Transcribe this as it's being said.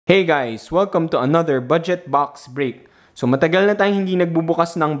Hey guys! Welcome to another budget box break. So matagal na tayong hindi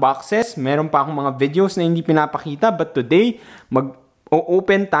nagbubukas ng boxes. Meron pa akong mga videos na hindi pinapakita. But today,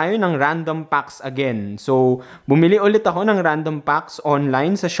 mag-open tayo ng random packs again. So bumili ulit ako ng random packs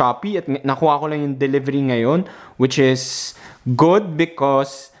online sa Shopee. At nakuha ko lang yung delivery ngayon. Which is good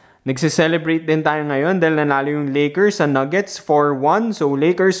because nagse-celebrate din tayo ngayon dahil nanalo yung Lakers sa Nuggets 4-1. So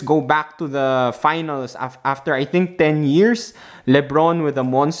Lakers go back to the finals after I think 10 years. LeBron with a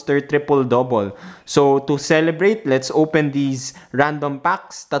monster triple-double. So to celebrate, let's open these random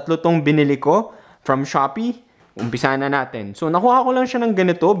packs. Tatlo tong binili ko from Shopee. Umpisa na natin. So nakuha ko lang siya ng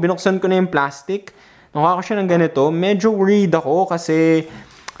ganito. Binuksan ko na yung plastic. Nakuha ko siya ng ganito. Medyo worried ako kasi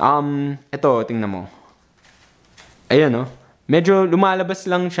ito, tingnan mo. Ayan, oh. Medyo lumalabas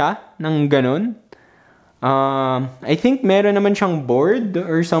lang siya ng ganun. I think meron naman siyang board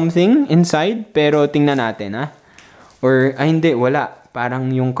or something inside. Pero tingnan natin, ha. Or, hindi, wala. Parang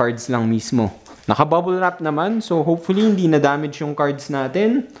yung cards lang mismo. Naka-bubble wrap naman. So, hopefully, hindi na-damage yung cards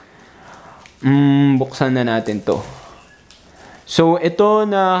natin. Buksan na natin to. So, ito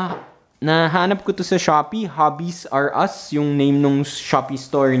nahanap ko to sa Shopee. Hobbies R Us, yung name nung Shopee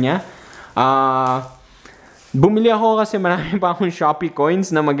store niya. Bumili ako kasi marami pa akong Shopee coins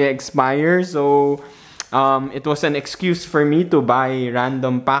na mag-expire. So, it was an excuse for me to buy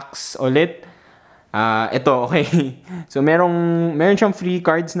random packs ulit. Ito, okay. So, meron siyang free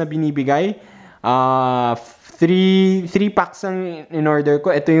cards na binibigay. Three packs ang in-order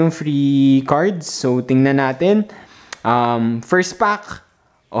ko. Ito yung free cards. So, tingnan natin. First pack.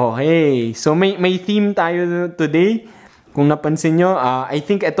 Okay. So, may theme tayo today. Kung napansin nyo, I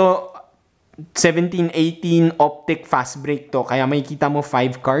think ito 17-18 Optic fast break to. Kaya makikita mo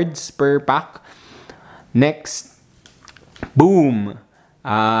 5 cards per pack. Next. Boom!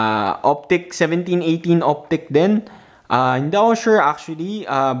 Optic 17-18 Optic din. Hindi ako sure actually.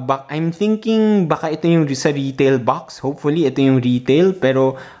 I'm thinking baka ito yung sa retail box. Hopefully ito yung retail.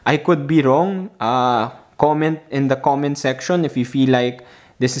 Pero I could be wrong. Comment in the comment section if you feel like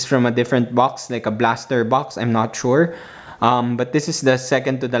this is from a different box. Like a blaster box. I'm not sure. But this is the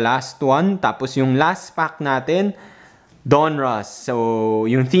second to the last one. Tapos yung last pack natin, Donruss. So,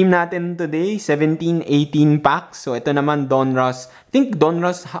 yung theme natin today, 17-18 packs. So, ito naman, Donruss. I think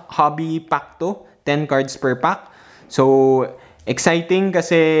Donruss hobby pack to. 10 cards per pack. So, exciting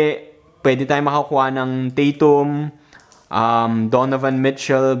kasi pwede tayo makakuha ng Tatum, Donovan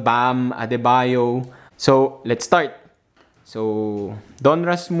Mitchell, Bam, Adebayo. So, let's start. So,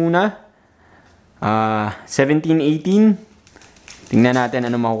 Donruss muna. 17-18. Tingnan natin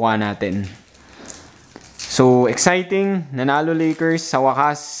ano makukuha natin. So, exciting. Nanalo Lakers. Sa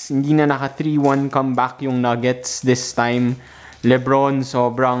wakas, hindi na naka 3-1 comeback yung Nuggets this time. LeBron,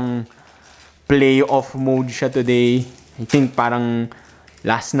 sobrang playoff mode siya today. I think parang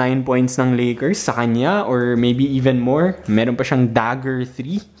last 9 points ng Lakers sa kanya or maybe even more. Meron pa siyang dagger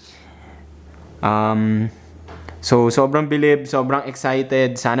 3. So, sobrang bilib, sobrang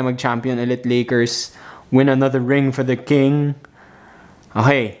excited. Sana mag-champion ulit Lakers. Win another ring for the king.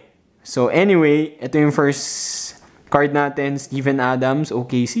 Okay. So, anyway, ito yung first card natin. Steven Adams,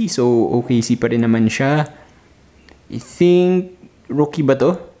 OKC. So, OKC pa rin naman siya. I think, rookie ba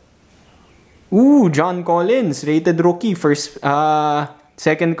to? Ooh, John Collins. Rated rookie. First,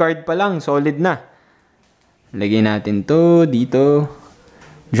 second card pa lang. Solid na. Lagyan natin to dito.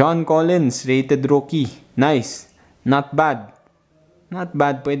 John Collins. Rated rookie. Nice. Not bad. Not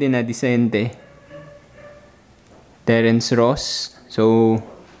bad. Pwede na. Decente. Terrence Ross. So,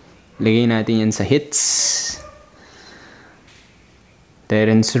 lagay natin yan sa hits.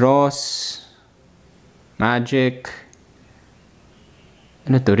 Terrence Ross. Magic.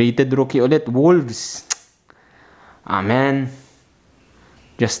 Ano to? Rated rookie ulit. Wolves. Man.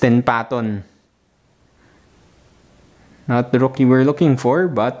 Justin Patton. Not the rookie we're looking for,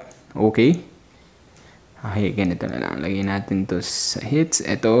 but okay. Okay, ganito na lang. Lagay natin to sa hits.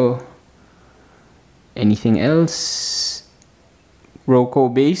 Ito. Anything else? Rocco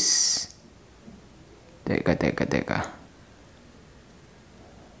base. Teka.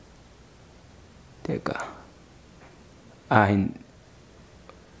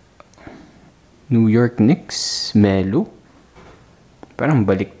 New York Knicks. Melo. Parang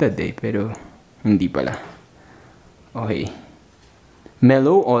baliktad pero hindi pala. Okay.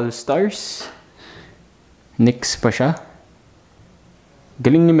 Melo All-Stars. Knicks pa siya.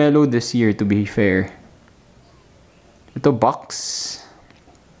 Galing ni Melo this year to be fair. Ito, box.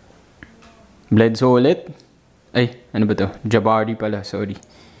 Bledsoe ulit. Ay, ano ba to? Jabari pala, sorry.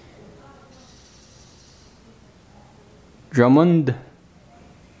 Drummond.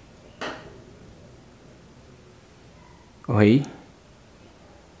 Okay.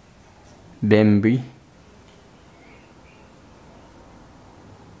 Bembry.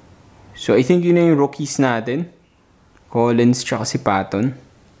 So, I think yun na yung rookies natin. Collins tsaka si Patton.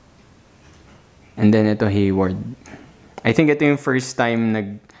 And then ito Hayward. I think ito yung first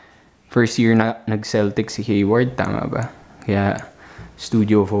year na nag-Celtic si Hayward. Tama ba? Kaya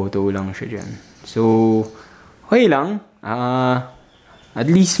studio photo lang siya dyan. So, okay lang. At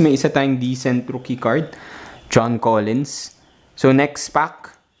least may isa tayong decent rookie card. John Collins. So, next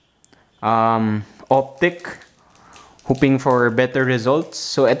pack. Optic. Hoping for better results.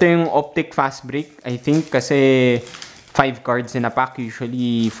 So, ito yung Optic fast break. I think kasi 5 cards in a pack.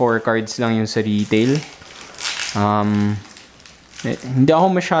 Usually, 4 cards lang yung sa retail. Hindi ako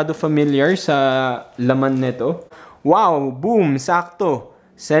masyado familiar sa laman nito. Wow! Boom! Sakto!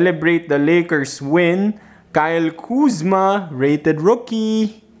 Celebrate the Lakers win. Kyle Kuzma, rated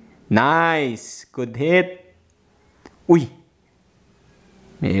rookie. Nice! Good hit. Uy!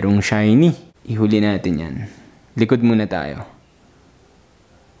 Mayroong shiny. Ihuli natin yan. Likod muna tayo.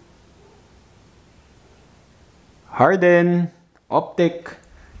 Harden, Optic,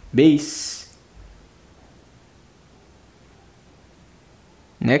 base.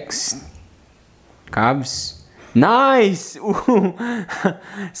 Next, Cavs. Nice! Ooh.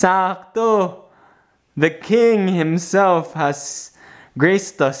 Sakto! The king himself has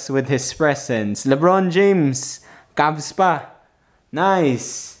graced us with his presence. LeBron James, Cavs pa.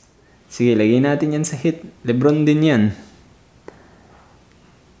 Nice! Sige, lagay natin yan sa hit. LeBron din yan.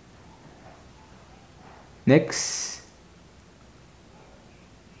 Next.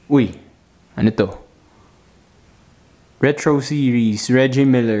 Uy, ano to? Retro Series, Reggie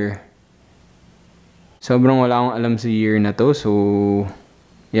Miller. Sobrang wala akong alam sa year na to. So,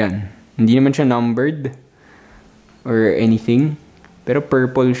 yan. Hindi naman siya numbered or anything. Pero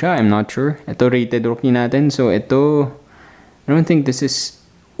purple siya, I'm not sure. Ito rated rookie natin. So, ito, I don't think this is...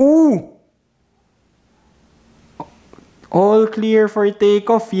 Ooh! All clear for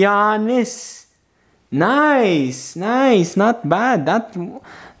takeoff. Giannis. Nice! Nice! Not bad. That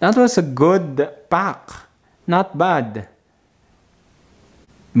was a good pack. Not bad.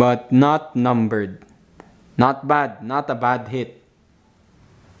 But not numbered. Not bad. Not a bad hit.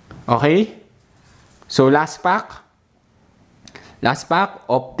 Okay? So, last pack. Last pack,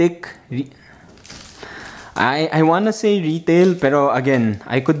 Optic. I wanna say retail, pero again,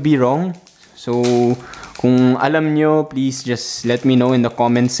 I could be wrong. So, kung alam nyo, please just let me know in the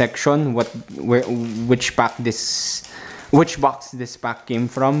comment section which box this pack came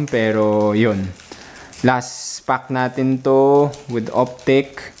from. Pero, yun. Last pack natin to with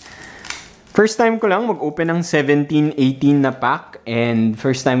Optic. First time ko lang mag-open ng 17-18 na pack. And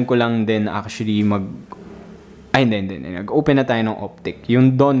first time ko lang din actually hindi. Nag-open na tayo ng Optic.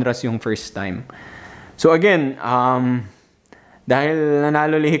 Yung Donruss yung first time. So again, dahil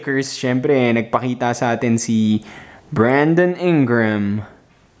nanalo Lakers, syempre, nagpakita sa atin si Brandon Ingram.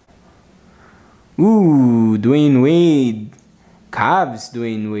 Ooh, Dwayne Wade. Cavs,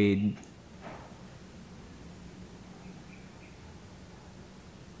 Dwayne Wade.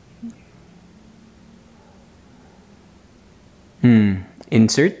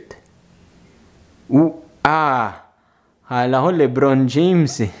 Insert. Hala ko LeBron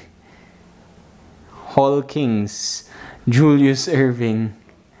James eh. Hall Kings. Julius Erving.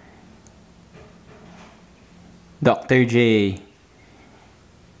 Dr. J.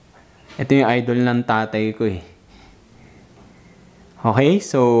 Ito yung idol ng tatay ko eh. Okay,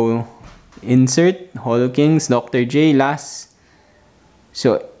 so insert Hall Kings, Dr. J last.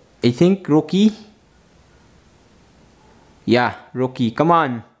 So, I think rookie. Yeah, rookie. Come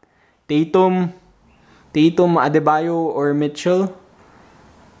on. Tatum, Adebayo, or Mitchell.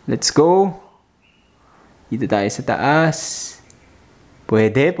 Let's go. Dito tayo sa taas.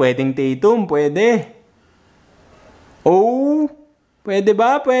 Pwedeng Tatum, pwede. Oh, pwede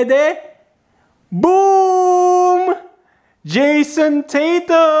ba? Pwede. Boom! Jason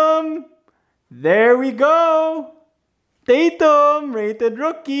Tatum! There we go! Tatum, rated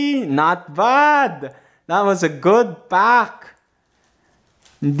rookie. Not bad. That was a good pack.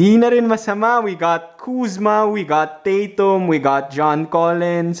 Hindi na rin masama. We got Kuzma, we got Tatum, we got John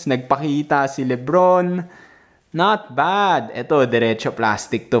Collins. Nagpakita si LeBron. Not bad. Ito, diretso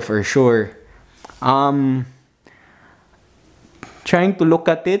plastic to for sure. Trying to look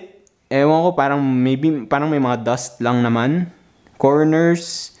at it. Ewan ko, parang may mga dust lang naman.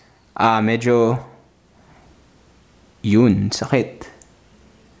 Corners, medyo yun, sakit.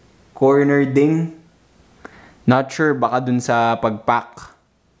 Corner ding. Not sure, baka dun sa pagpack.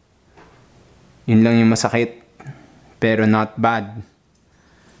 Yun lang yung masakit. Pero not bad.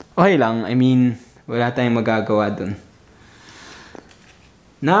 Okay lang, I mean, wala tayong magagawa dun.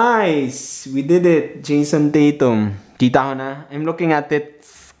 Nice! We did it! Jason Tatum. Kita ko na. I'm looking at it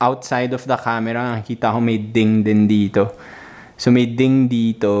outside of the camera. Kita ko may ding din dito. So may ding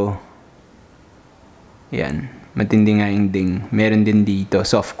dito. Yan. Matindi nga yung ding. Meron din dito.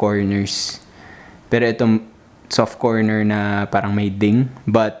 Soft corners. Pero itong soft corner na parang may ding.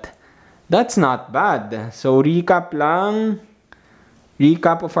 But that's not bad. So recap lang.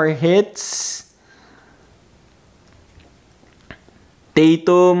 Recap of our hits.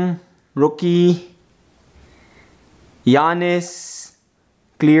 Tatum, rookie. Giannis,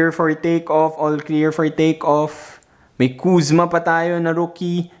 clear for takeoff. All clear for takeoff. May Kuzma pa tayo na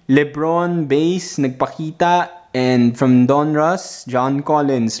rookie. LeBron, base, nagpakita. And from Donruss, John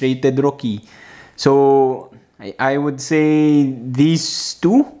Collins, rated rookie. So, I would say these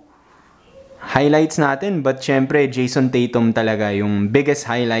two highlights natin. But syempre, Jason Tatum talaga yung biggest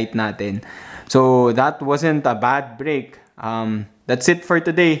highlight natin. So, that wasn't a bad break. That's it for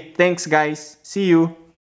today. Thanks, guys. See you.